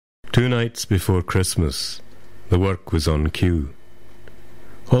2 nights before Christmas, the work was on cue.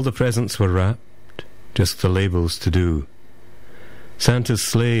 All the presents were wrapped, just the labels to do. Santa's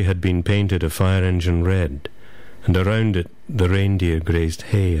sleigh had been painted a fire engine red, and around it the reindeer grazed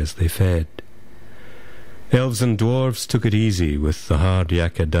hay as they fed. Elves and Dwarves took it easy with the hard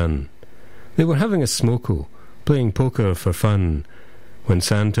yakka done. They were having a smoko, playing poker for fun, when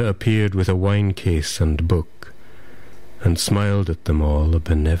Santa appeared with a wine case and book, and smiled at them all a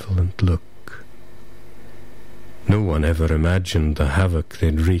benevolent look. No one ever imagined the havoc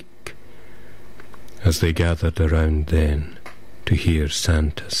they'd wreak, as they gathered around then to hear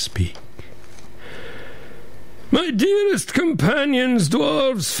Santa speak. "My dearest companions,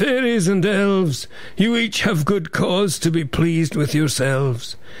 dwarves, fairies, and elves, you each have good cause to be pleased with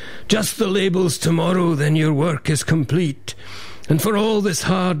yourselves. Just the labels tomorrow, then your work is complete, and for all this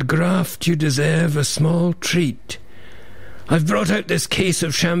hard graft you deserve a small treat. I've brought out this case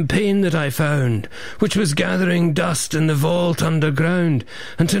of champagne that I found, which was gathering dust in the vault underground,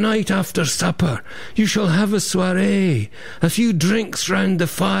 and tonight after supper you shall have a soiree, a few drinks round the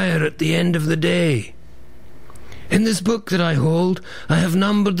fire at the end of the day. In this book that I hold, I have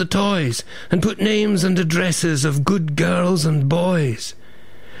numbered the toys and put names and addresses of good girls and boys.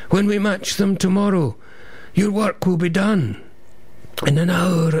 When we match them tomorrow, your work will be done in an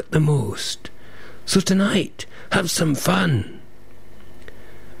hour at the most. So tonight, have some fun."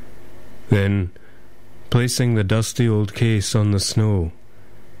 Then, placing the dusty old case on the snow,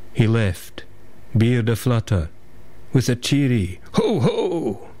 he left, beard a-flutter, with a cheery "Ho,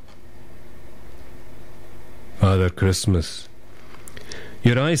 ho!" Father Christmas,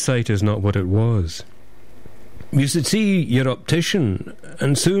 your eyesight is not what it was. You should see your optician,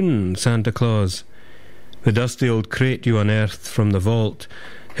 and soon, Santa Claus. The dusty old crate you unearthed from the vault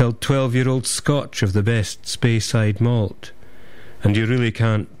held 12-year-old Scotch of the best Speyside malt, and you really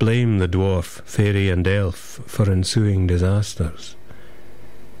can't blame the dwarf, fairy and elf for ensuing disasters.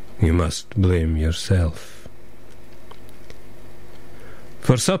 You must blame yourself.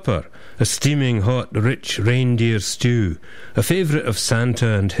 For supper, a steaming hot, rich reindeer stew, a favourite of Santa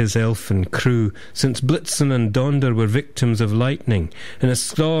and his elfin crew, since Blitzen and Donder were victims of lightning in a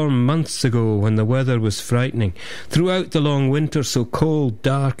storm months ago when the weather was frightening. Throughout the long winter so cold,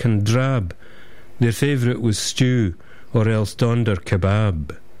 dark and drab, their favourite was stew, or else Donder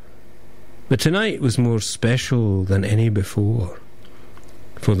kebab. But tonight was more special than any before,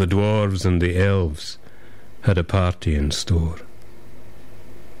 for the dwarves and the elves had a party in store.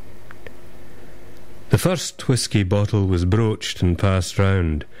 The first whisky bottle was broached and passed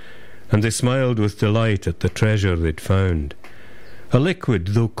round, and they smiled with delight at the treasure they'd found. A liquid,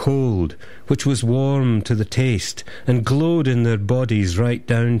 though cold, which was warm to the taste, and glowed in their bodies right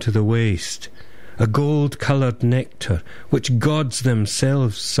down to the waist. A gold-coloured nectar, which gods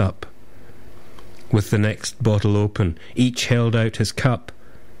themselves sup. With the next bottle open, each held out his cup.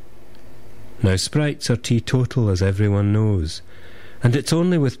 Now sprites are teetotal, as everyone knows, and it's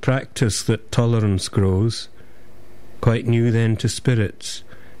only with practice that tolerance grows. Quite new then to spirits,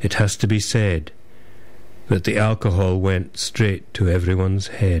 it has to be said, that the alcohol went straight to everyone's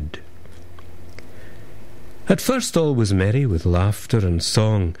head. At first all was merry with laughter and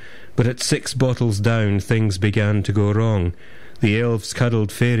song, but at 6 bottles down things began to go wrong. The elves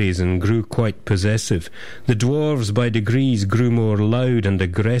cuddled fairies and grew quite possessive. The dwarves by degrees grew more loud and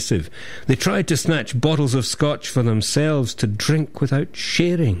aggressive. They tried to snatch bottles of scotch for themselves to drink without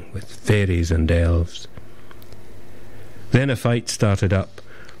sharing with fairies and elves. Then a fight started up,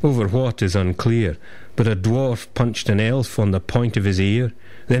 over what is unclear, but a dwarf punched an elf on the point of his ear.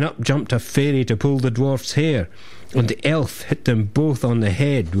 Then up jumped a fairy to pull the dwarf's hair, and the elf hit them both on the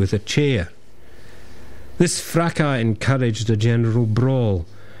head with a chair. This fracas encouraged a general brawl,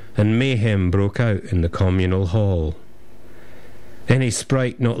 and mayhem broke out in the communal hall. Any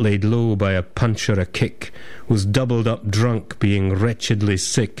sprite not laid low by a punch or a kick was doubled up drunk, being wretchedly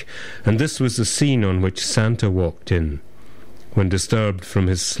sick, and this was the scene on which Santa walked in, when disturbed from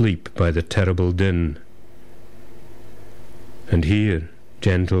his sleep by the terrible din. And here,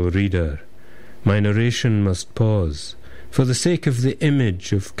 gentle reader, my narration must pause, for the sake of the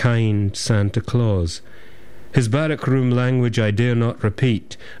image of kind Santa Claus. His barrack-room language I dare not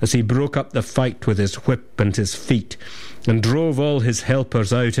repeat, as he broke up the fight with his whip and his feet, and drove all his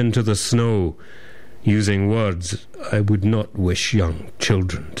helpers out into the snow, using words I would not wish young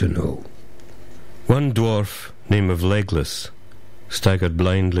children to know. One dwarf, name of Legless, staggered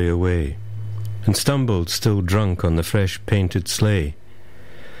blindly away, and stumbled still drunk on the fresh painted sleigh.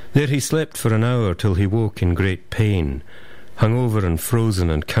 There he slept for an hour till he woke in great pain, hung over and frozen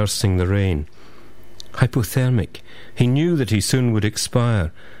and cursing the rain. hypothermic. He knew that he soon would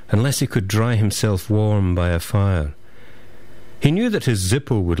expire, unless he could dry himself warm by a fire. He knew that his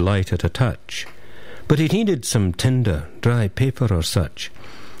Zippo would light at a touch, but he needed some tinder, dry paper or such.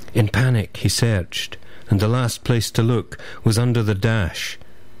 In panic he searched, and the last place to look was under the dash,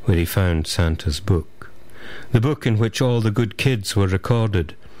 where he found Santa's book. The book in which all the good kids were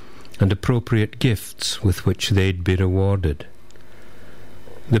recorded, and appropriate gifts with which they'd be rewarded.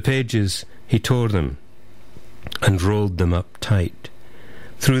 The pages, he tore them, and rolled them up tight,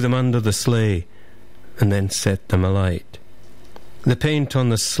 threw them under the sleigh, and then set them alight. The paint on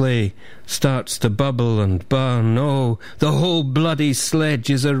the sleigh starts to bubble and burn. Oh, the whole bloody sledge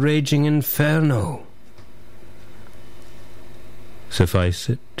is a raging inferno. Suffice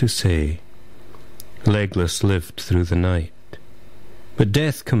it to say, Legless lived through the night, but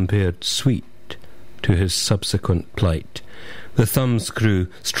death compared sweet to his subsequent plight. The thumbscrew,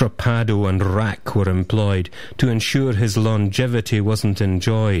 strappado and rack were employed to ensure his longevity wasn't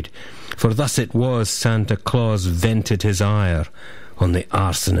enjoyed, for thus it was Santa Claus vented his ire on the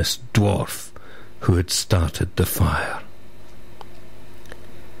arsonist dwarf who had started the fire.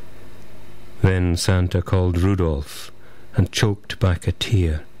 Then Santa called Rudolph and choked back a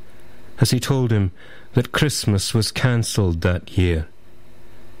tear as he told him that Christmas was cancelled that year.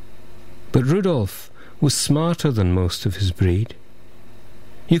 But Rudolph was smarter than most of his breed.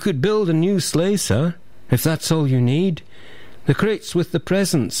 "You could build a new sleigh, sir, if that's all you need. The crates with the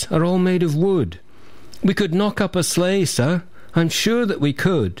presents are all made of wood. We could knock up a sleigh, sir. I'm sure that we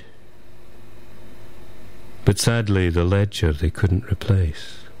could." But sadly the ledger they couldn't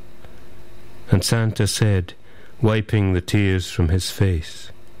replace. And Santa said, wiping the tears from his face,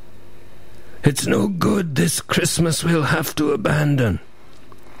 "It's no good, this Christmas we'll have to abandon."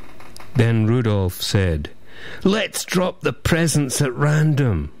 Then Rudolph said, "Let's drop the presents at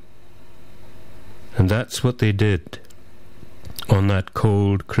random." And that's what they did on that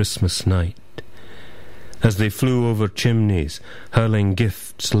cold Christmas night, as they flew over chimneys, hurling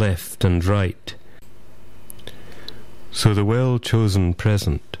gifts left and right. So the well-chosen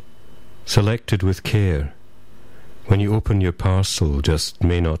present, selected with care, when you open your parcel just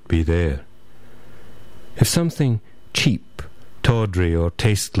may not be there. If something cheap, tawdry or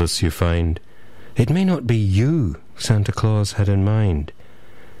tasteless you find, it may not be you Santa Claus had in mind.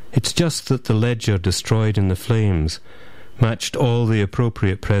 It's just that the ledger destroyed in the flames matched all the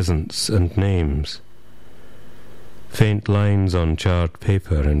appropriate presents and names. Faint lines on charred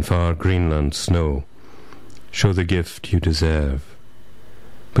paper in far Greenland snow show the gift you deserve,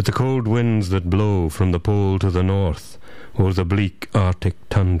 but the cold winds that blow from the pole to the north o'er the bleak Arctic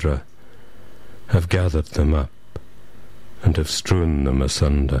tundra have gathered them up and have strewn them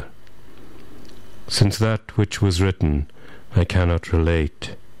asunder. Since that which was written I cannot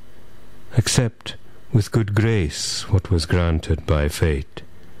relate, except with good grace what was granted by fate.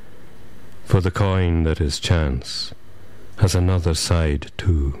 For the coin that is chance has another side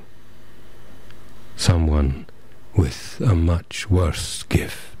too, someone with a much worse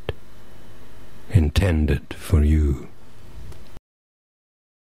gift intended for you.